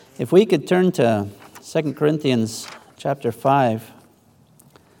If we could turn to 2 Corinthians chapter 5,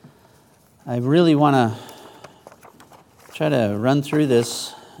 I really want to try to run through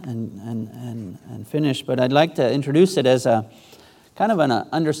this and finish, but I'd like to introduce it as a kind of an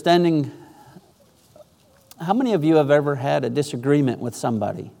understanding. How many of you have ever had a disagreement with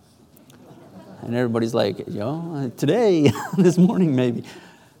somebody? And everybody's like, today, this morning maybe.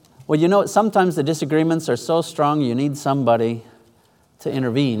 Well, sometimes the disagreements are so strong you need somebody to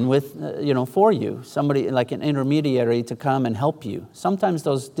intervene with, for you. Somebody like an intermediary to come and help you. Sometimes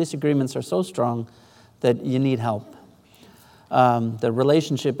those disagreements are so strong that you need help. The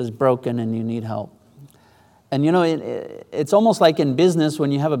relationship is broken and you need help. And it's almost like in business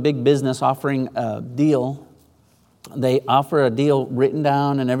when you have a big business offering a deal. They offer a deal written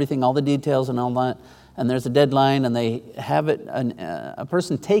down and everything, all the details and all that. And there's a deadline and they have it, a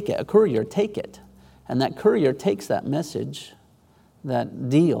person take it, a courier take it. And that courier takes that message, that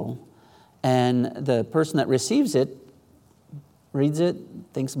deal, and the person that receives it reads it,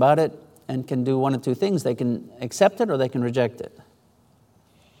 thinks about it, and can do one of two things. They can accept it or they can reject it.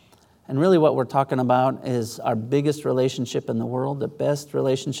 And really what we're talking about is our biggest relationship in the world. The best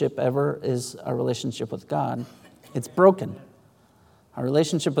relationship ever is our relationship with God. It's broken. Our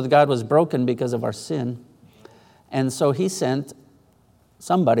relationship with God was broken because of our sin. And so He sent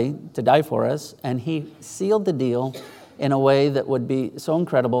somebody to die for us, and He sealed the deal in a way that would be so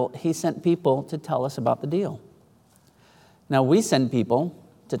incredible. He sent people to tell us about the deal. Now we send people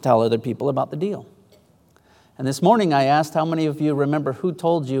to tell other people about the deal. And this morning I asked how many of you remember who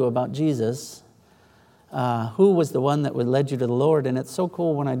told you about Jesus, who was the one that would lead you to the Lord. And it's so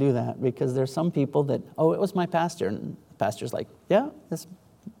cool when I do that, because there's some people that, it was my pastor. And the pastor's like, yeah, that's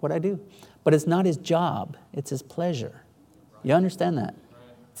what I do. But it's not his job, it's his pleasure. You understand that?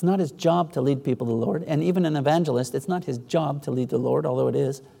 It's not his job to lead people to the Lord. And even an evangelist, it's not his job to lead the Lord, although it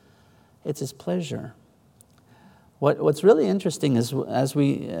is. It's his pleasure. What's really interesting is as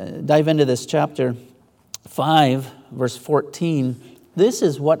we dive into this chapter 5, verse 14, this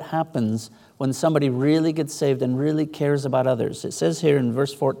is what happens when somebody really gets saved and really cares about others. It says here in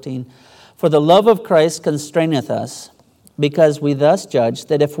verse 14, "For the love of Christ constraineth us, because we thus judge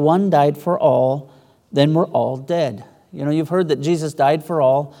that if one died for all, then we're all dead." You've heard that Jesus died for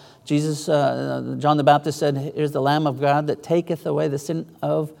all. Jesus, John the Baptist said, "Here's the Lamb of God that taketh away the sin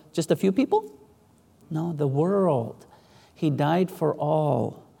of just a few people?" No, the world. He died for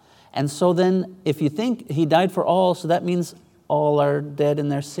all. And so then, if you think He died for all, so that means all are dead in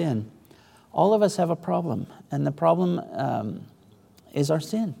their sin. All of us have a problem, and the problem is our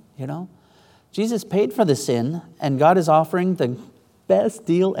sin, Jesus paid for the sin, and God is offering the best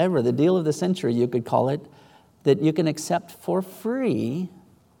deal ever, the deal of the century, you could call it, that you can accept for free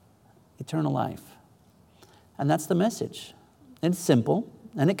eternal life. And that's the message. It's simple,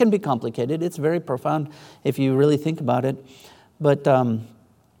 and it can be complicated. It's very profound if you really think about it. But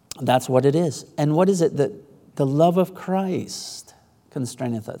that's what it is. And what is it? That the love of Christ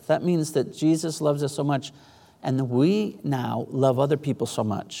constraineth us. That means that Jesus loves us so much, and we now love other people so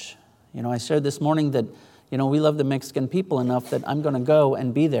much. I shared this morning that, we love the Mexican people enough that I'm going to go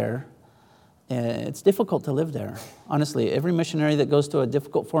and be there. It's difficult to live there. Honestly, every missionary that goes to a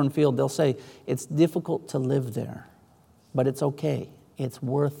difficult foreign field, they'll say, it's difficult to live there, but it's okay. It's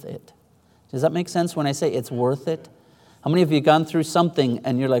worth it. Does that make sense when I say it's worth it? How many of you have gone through something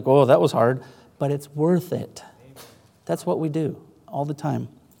and you're like, oh, that was hard, but it's worth it? That's what we do all the time.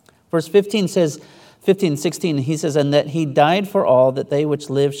 Verse 16, he says, "And that He died for all, that they which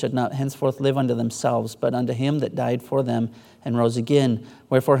live should not henceforth live unto themselves, but unto Him that died for them and rose again.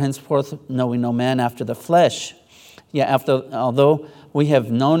 Wherefore henceforth know we no man after the flesh. Yet although we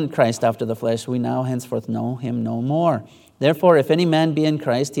have known Christ after the flesh, we now henceforth know Him no more. Therefore, if any man be in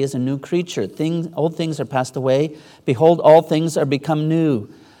Christ, he is a new creature. Old things are passed away. Behold, all things are become new."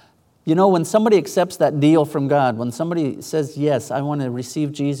 When somebody accepts that deal from God, when somebody says, yes, I want to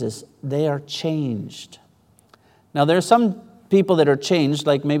receive Jesus, they are changed. Now, there are some people that are changed,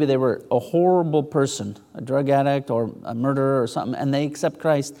 like maybe they were a horrible person, a drug addict or a murderer or something, and they accept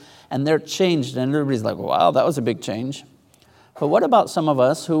Christ, and they're changed, and everybody's like, wow, that was a big change. But what about some of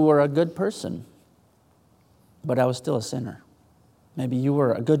us who were a good person, but I was still a sinner? Maybe you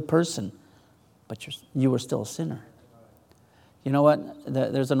were a good person, but you were still a sinner. You know what?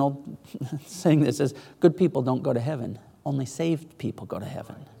 There's an old saying that says, good people don't go to heaven. Only saved people go to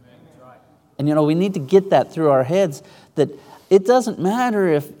heaven. And, we need to get that through our heads, that it doesn't matter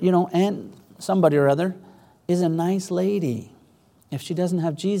if, Aunt somebody or other is a nice lady. If she doesn't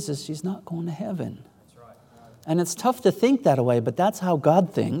have Jesus, she's not going to heaven. And it's tough to think that way, but that's how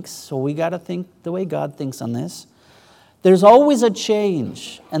God thinks. So we got to think the way God thinks on this. There's always a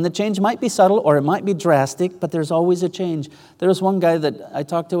change, and the change might be subtle or it might be drastic, but there's always a change. There was one guy that I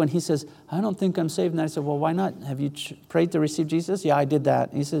talked to, and he says, I don't think I'm saved. And I said, well, why not? Have you prayed to receive Jesus? Yeah, I did that.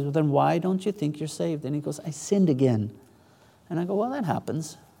 And he says, well, then why don't you think you're saved? And he goes, I sinned again. And I go, well, that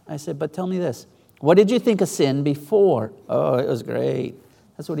happens. I said, but tell me this. What did you think of sin before? Oh, it was great.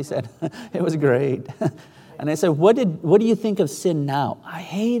 That's what he said. It was great. And I said, what do you think of sin now? I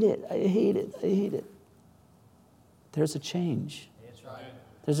hate it. I hate it. I hate it. There's a change.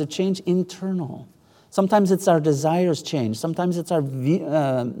 There's a change internal. Sometimes it's our desires change. Sometimes it's our view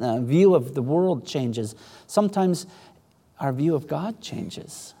of the world changes. Sometimes our view of God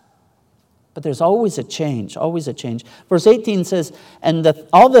changes. But there's always a change, always a change. Verse 18 says, and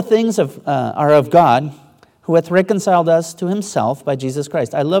all the things are of God, who hath reconciled us to himself by Jesus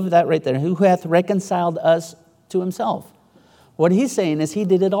Christ. I love that right there. Who hath reconciled us to himself. What he's saying is he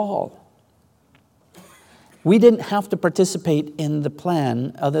did it all. We didn't have to participate in the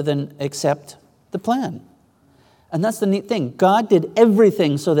plan other than accept the plan. And that's the neat thing. God did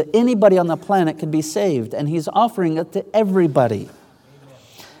everything so that anybody on the planet could be saved. And he's offering it to everybody.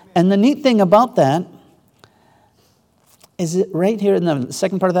 And the neat thing about that is it right here in the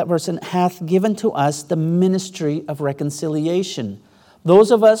second part of that verse, and hath given to us the ministry of reconciliation.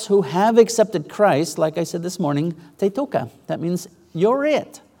 Those of us who have accepted Christ, like I said this morning, teitoka. That means you're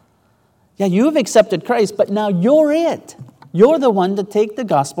it. Yeah, you've accepted Christ, but now you're it. You're the one to take the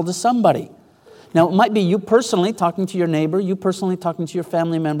gospel to somebody. Now, it might be you personally talking to your neighbor, you personally talking to your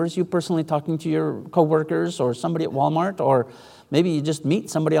family members, you personally talking to your coworkers or somebody at Walmart, or maybe you just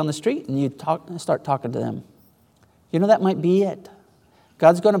meet somebody on the street and you start talking to them. You know, that might be it.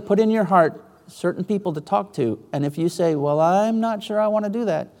 God's going to put in your heart certain people to talk to. And if you say, well, I'm not sure I want to do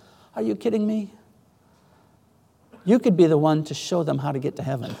that. Are you kidding me? You could be the one to show them how to get to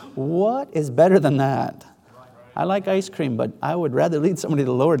heaven. What is better than that? I like ice cream, but I would rather lead somebody to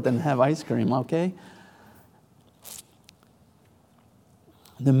the Lord than have ice cream, okay?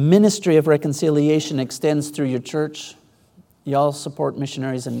 The ministry of reconciliation extends through your church. Y'all support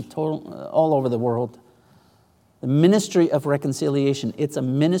missionaries all over the world. The ministry of reconciliation. It's a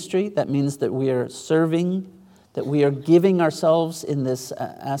ministry. That means that we are serving, that we are giving ourselves in this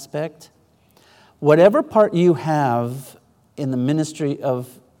aspect. Whatever part you have in the ministry of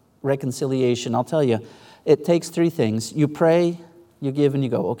reconciliation, I'll tell you, it takes three things. You pray, you give, and you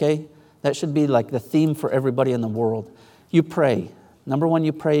go, okay? That should be like the theme for everybody in the world. You pray. Number one,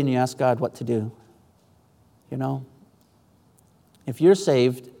 you pray and you ask God what to do. You know? If you're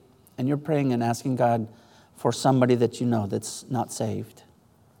saved and you're praying and asking God for somebody that you know that's not saved,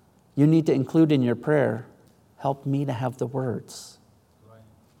 you need to include in your prayer, help me to have the words.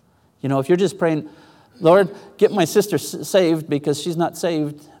 You know, if you're just praying, Lord, get my sister saved because she's not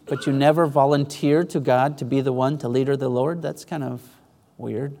saved, but you never volunteer to God to be the one to lead her to the Lord, that's kind of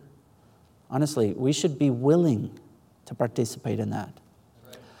weird. Honestly, we should be willing to participate in that.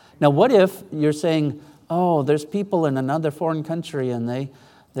 Now, what if you're saying, oh, there's people in another foreign country and they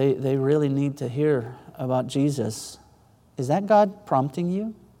really need to hear about Jesus? Is that God prompting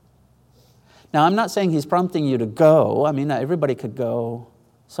you? Now, I'm not saying he's prompting you to go. I mean, everybody could go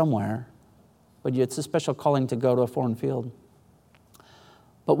somewhere, but it's a special calling to go to a foreign field.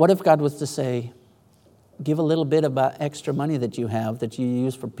 But what if God was to say, give a little bit about extra money that you have that you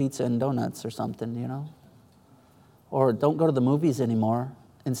use for pizza and donuts or something, you know? Or don't go to the movies anymore.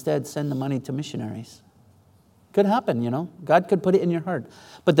 Instead, send the money to missionaries. Could happen, you know. God could put it in your heart.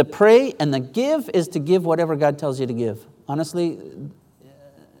 But the pray and the give is to give whatever God tells you to give. Honestly,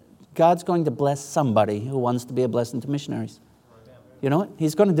 God's going to bless somebody who wants to be a blessing to missionaries. You know what?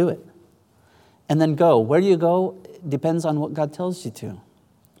 He's going to do it. And then go. Where you go depends on what God tells you to.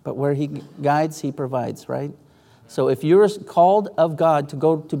 But where he guides, he provides, right? So if you're called of God to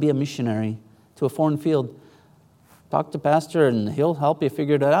go to be a missionary to a foreign field, talk to pastor and he'll help you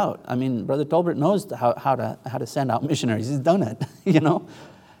figure that out. I mean, Brother Tolbert knows how to send out missionaries. He's done it, you know.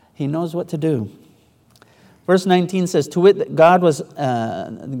 He knows what to do. Verse 19 says, to wit, that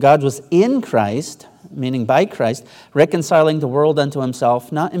God was in Christ, meaning by Christ, reconciling the world unto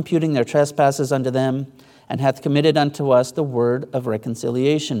himself, not imputing their trespasses unto them, and hath committed unto us the word of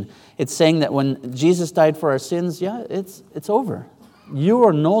reconciliation. It's saying that when Jesus died for our sins, yeah, it's over. You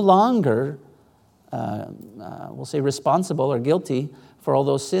are no longer, we'll say, responsible or guilty for all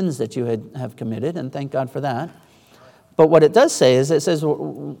those sins that you have committed, and thank God for that. But what it does say is, it says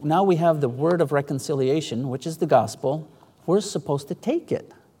now we have the word of reconciliation, which is the gospel. We're supposed to take it.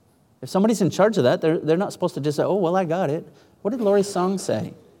 If somebody's in charge of that, they're not supposed to just say, oh, well, I got it. What did Lori's song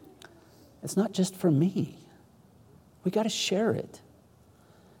say? It's not just for me. We got to share it.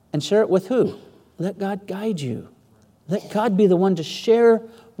 And share it with who? Let God guide you. Let God be the one to share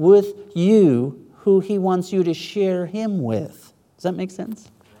with you who He wants you to share Him with. Does that make sense?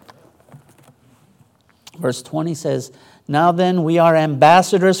 Verse 20 says, now then we are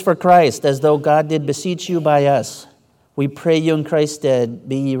ambassadors for Christ, as though God did beseech you by us. We pray you in Christ's stead,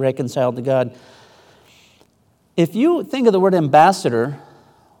 be ye reconciled to God. If you think of the word ambassador,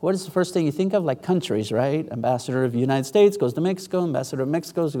 what is the first thing you think of? Like countries, right? Ambassador of the United States goes to Mexico, ambassador of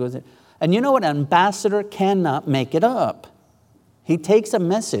Mexico goes to... And you know what? An ambassador cannot make it up. He takes a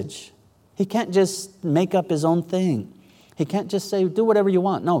message. He can't just make up his own thing. He can't just say, do whatever you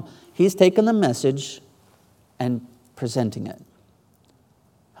want. No, he's taken the message and presenting it.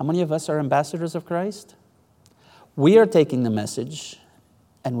 How many of us are ambassadors of Christ? We are taking the message,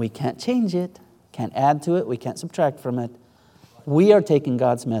 and we can't change it, can't add to it, we can't subtract from it. We are taking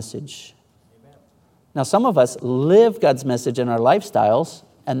God's message. Amen. Now, some of us live God's message in our lifestyles,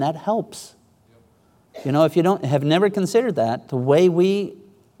 and that helps. Yep. You know, if you have never considered that, the way we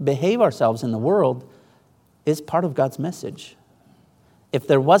behave ourselves in the world is part of God's message. If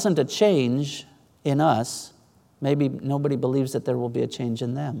there wasn't a change in us, maybe nobody believes that there will be a change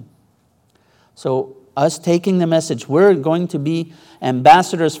in them. So us taking the message, we're going to be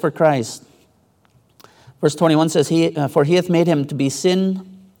ambassadors for Christ. Verse 21 says, for he hath made him to be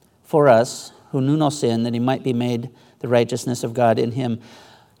sin for us, who knew no sin, that he might be made the righteousness of God in him.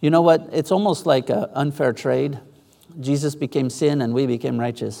 You know what? It's almost like an unfair trade. Jesus became sin and we became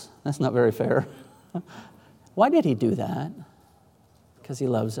righteous. That's not very fair. Why did he do that? Because he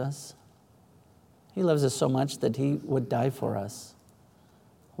loves us. He loves us so much that he would die for us.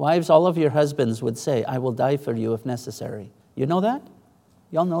 Wives, all of your husbands would say, I will die for you if necessary. You know that?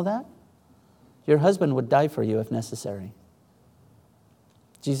 Y'all know that? Your husband would die for you if necessary.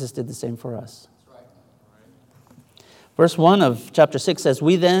 Jesus did the same for us. Verse 1 of chapter 6 says,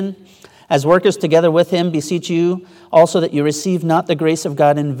 we then, as workers together with him, beseech you also that you receive not the grace of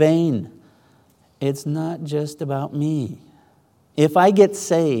God in vain. It's not just about me. If I get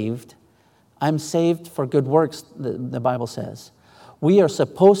saved, I'm saved for good works, the Bible says. We are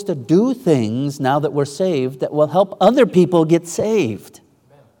supposed to do things now that we're saved that will help other people get saved.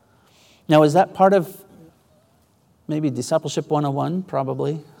 Amen. Now, is that part of maybe Discipleship 101?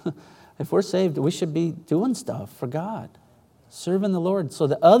 Probably. If we're saved, we should be doing stuff for God, serving the Lord so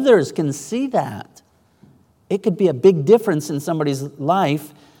that others can see that. It could be a big difference in somebody's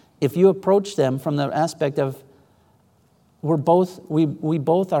life if you approach them from the aspect of, we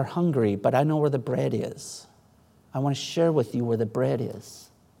both are hungry, but I know where the bread is. I want to share with you where the bread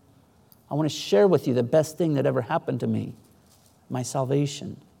is. I want to share with you the best thing that ever happened to me, my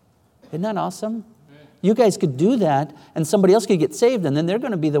salvation. Isn't that awesome? You guys could do that, and somebody else could get saved, and then they're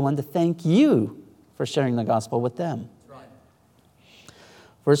going to be the one to thank you for sharing the gospel with them. Right.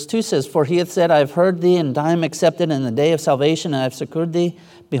 Verse 2 says, for he hath said, I have heard thee, and I am accepted in the day of salvation, and I have secured thee.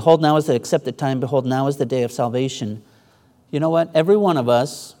 Behold, now is the accepted time. Behold, now is the day of salvation. You know what? Every one of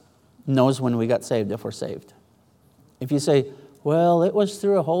us knows when we got saved, if we're saved. If you say, well, it was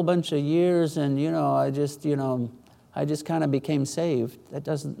through a whole bunch of years, and, I just kind of became saved.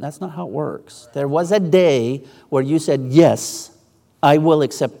 That's not how it works. There was a day where you said, yes, I will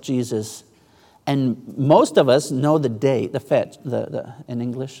accept Jesus. And most of us know the date, in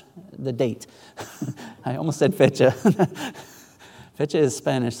English, the date. I almost said fecha. Fecha is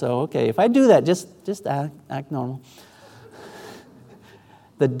Spanish, so okay. If I do that, just act normal.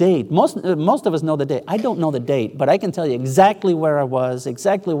 The date. Most of us know the date. I don't know the date, but I can tell you exactly where I was,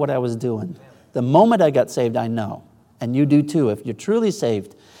 exactly what I was doing. The moment I got saved, I know. And you do too, if you're truly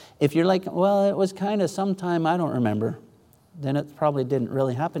saved. If you're like, well, it was kind of sometime, I don't remember, then it probably didn't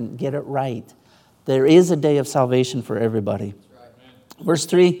really happen. Get it right. There is a day of salvation for everybody. Right. Verse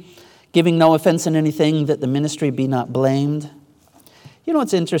 3, giving no offense in anything, that the ministry be not blamed. You know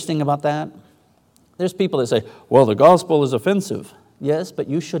what's interesting about that? There's people that say, well, the gospel is offensive. Yes, but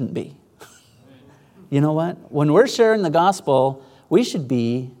you shouldn't be. You know what? When we're sharing the gospel, we should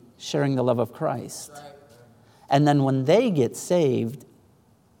be sharing the love of Christ. Right. And then when they get saved,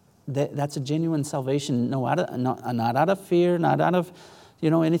 that's a genuine salvation, not out of fear, not out of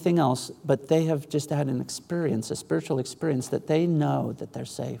anything else, but they have just had an experience, a spiritual experience, that they know that they're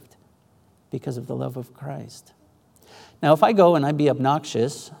saved because of the love of Christ. Now, if I go and I be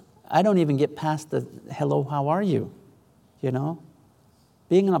obnoxious, I don't even get past the hello, how are you?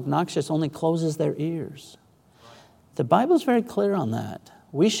 Being obnoxious only closes their ears. The Bible's very clear on that.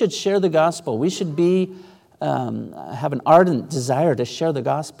 We should share the gospel. We should have an ardent desire to share the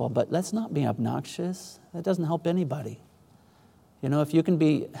gospel, but let's not be obnoxious. That doesn't help anybody. If you can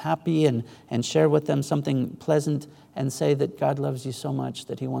be happy and share with them something pleasant and say that God loves you so much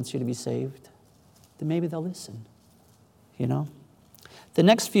that he wants you to be saved, then maybe they'll listen. you know. The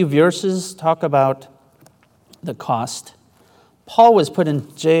next few verses talk about the cost. Paul was put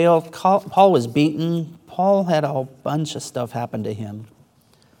in jail. Paul was beaten. Paul had a bunch of stuff happen to him.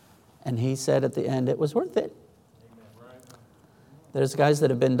 And he said at the end, it was worth it. There's guys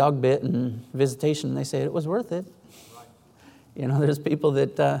that have been dog bit and visitation, and they say it was worth it. You know, there's people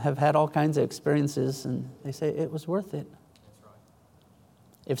that have had all kinds of experiences, and they say it was worth it.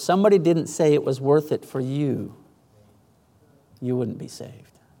 If somebody didn't say it was worth it for you, you wouldn't be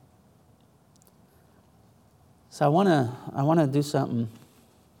saved. So I want to do something.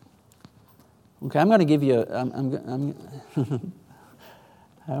 Okay, I'm going to give you.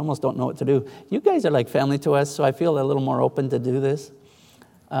 I almost don't know what to do. You guys are like family to us, so I feel a little more open to do this.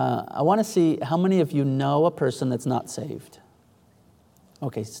 I want to see how many of you know a person that's not saved.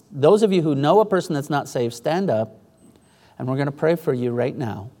 Okay, those of you who know a person that's not saved, stand up, and we're going to pray for you right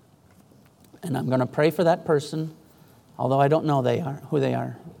now. And I'm going to pray for that person, although I don't know who they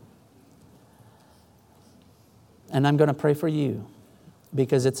are. And I'm going to pray for you,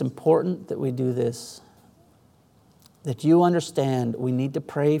 because it's important that we do this, that you understand we need to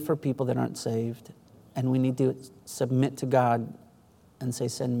pray for people that aren't saved, and we need to submit to God and say,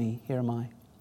 send me, here am I.